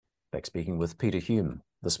Back speaking with Peter Hume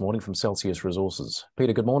this morning from Celsius Resources.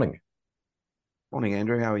 Peter, good morning. Morning,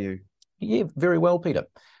 Andrew. How are you? Yeah, very well, Peter.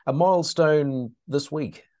 A milestone this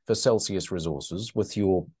week for Celsius Resources with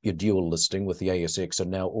your dual listing with the ASX and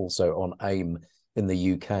now also on AIM in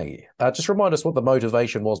the UK. Just remind us what the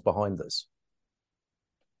motivation was behind this.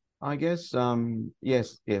 I guess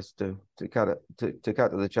yes. To cut to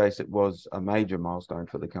the chase, it was a major milestone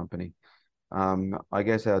for the company. I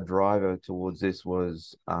guess our driver towards this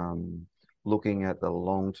was looking at the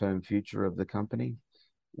long-term future of the company.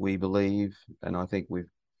 We believe, and I think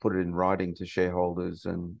we've put it in writing to shareholders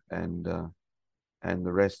and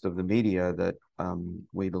the rest of the media that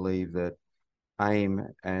we believe that AIM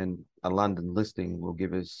and a London listing will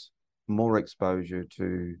give us more exposure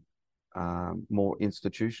to more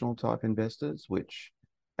institutional type investors, which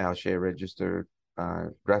our share register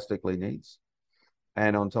drastically needs.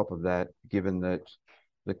 And on top of that, given that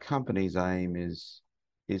the company's aim is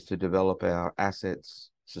to develop our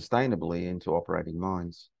assets sustainably into operating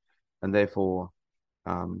mines, and therefore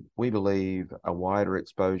we believe a wider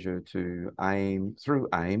exposure to AIM through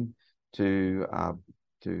AIM to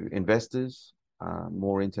investors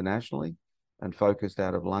more internationally and focused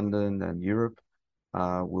out of London and Europe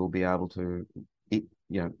will be able to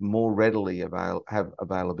more readily have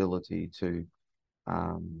availability to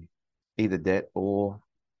either debt or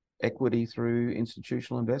equity through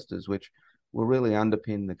institutional investors, which will really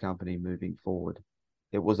underpin the company moving forward.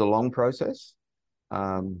 It was a long process,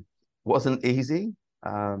 wasn't easy,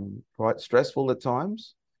 quite stressful at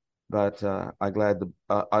times, but I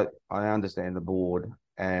understand the board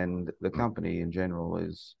and the company in general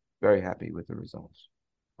is very happy with the results.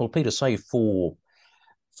 Well, Peter, say for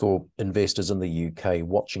investors in the UK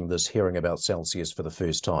watching this, hearing about Celsius for the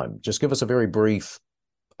first time, just give us a very brief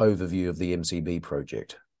overview of the MCB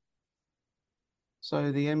project.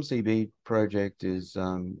 So the MCB project is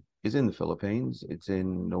in the Philippines. It's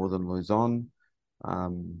in northern Luzon.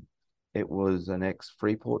 It was an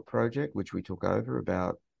ex-Freeport project, which we took over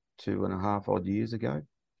about 2.5 odd years ago.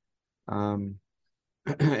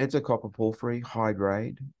 It's a copper porphyry, high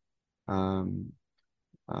grade. Some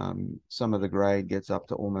of the grade gets up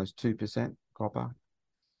to almost 2% copper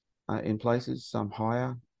in places, some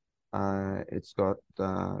higher. It's got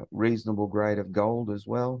reasonable grade of gold as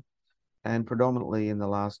well. And predominantly in the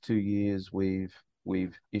last 2 years, we've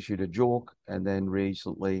issued a JORC and then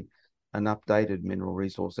recently an updated mineral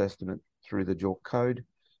resource estimate through the JORC code.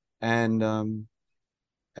 And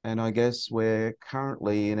I guess we're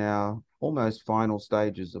currently in our almost final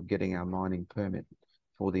stages of getting our mining permit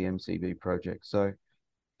for the MCB project. So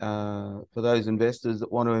for those investors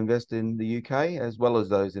that want to invest in the UK, as well as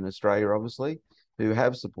those in Australia, obviously, who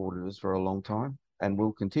have supported us for a long time and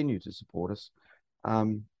will continue to support us,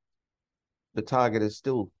 the target is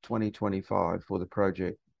still 2025 for the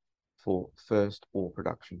project for first ore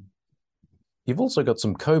production. You've also got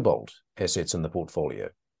some cobalt assets in the portfolio.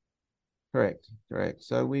 Correct.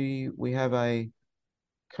 So we have a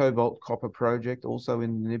cobalt copper project also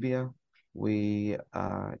in Namibia. We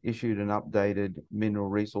issued an updated mineral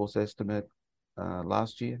resource estimate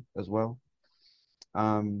last year as well.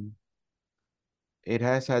 It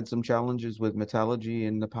has had some challenges with metallurgy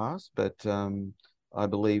in the past, but I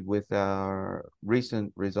believe with our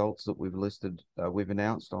recent results that we've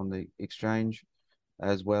announced on the exchange,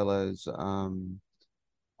 as well as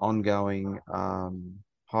ongoing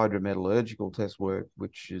hydrometallurgical test work,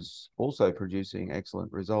 which is also producing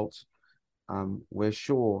excellent results, we're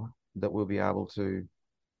sure that we'll be able to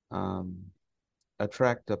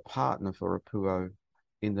attract a partner for Apuo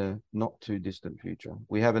in the not too distant future.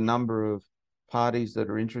 We have a number of parties that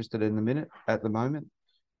are interested at the moment,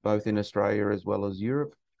 both in Australia as well as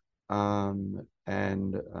Europe.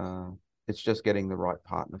 It's just getting the right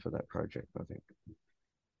partner for that project, I think.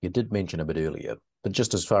 You did mention a bit earlier, but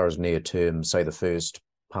just as far as near term, say the first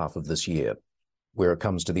half of this year, where it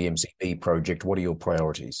comes to the MCB project, what are your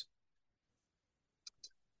priorities?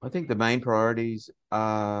 I think the main priorities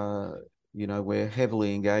are, we're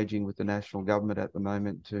heavily engaging with the national government at the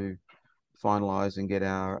moment to finalise and get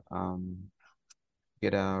our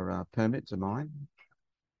permit to mine.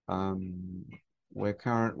 We're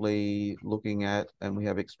currently looking at, and we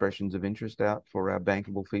have expressions of interest out for our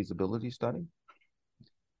bankable feasibility study.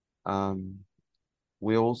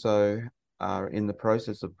 We also are in the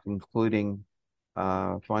process of concluding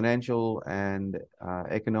financial and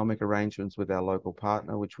economic arrangements with our local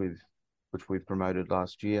partner, which we've promoted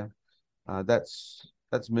last year. That's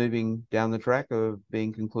moving down the track of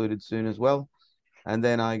being concluded soon as well. And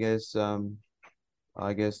then I guess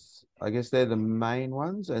they're the main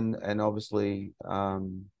ones, and obviously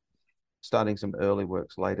starting some early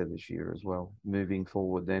works later this year as well, moving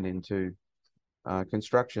forward then into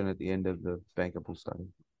construction at the end of the bankable study.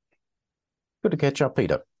 Good to catch up,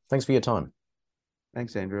 Peter. Thanks for your time.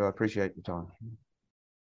 Thanks, Andrew. I appreciate your time.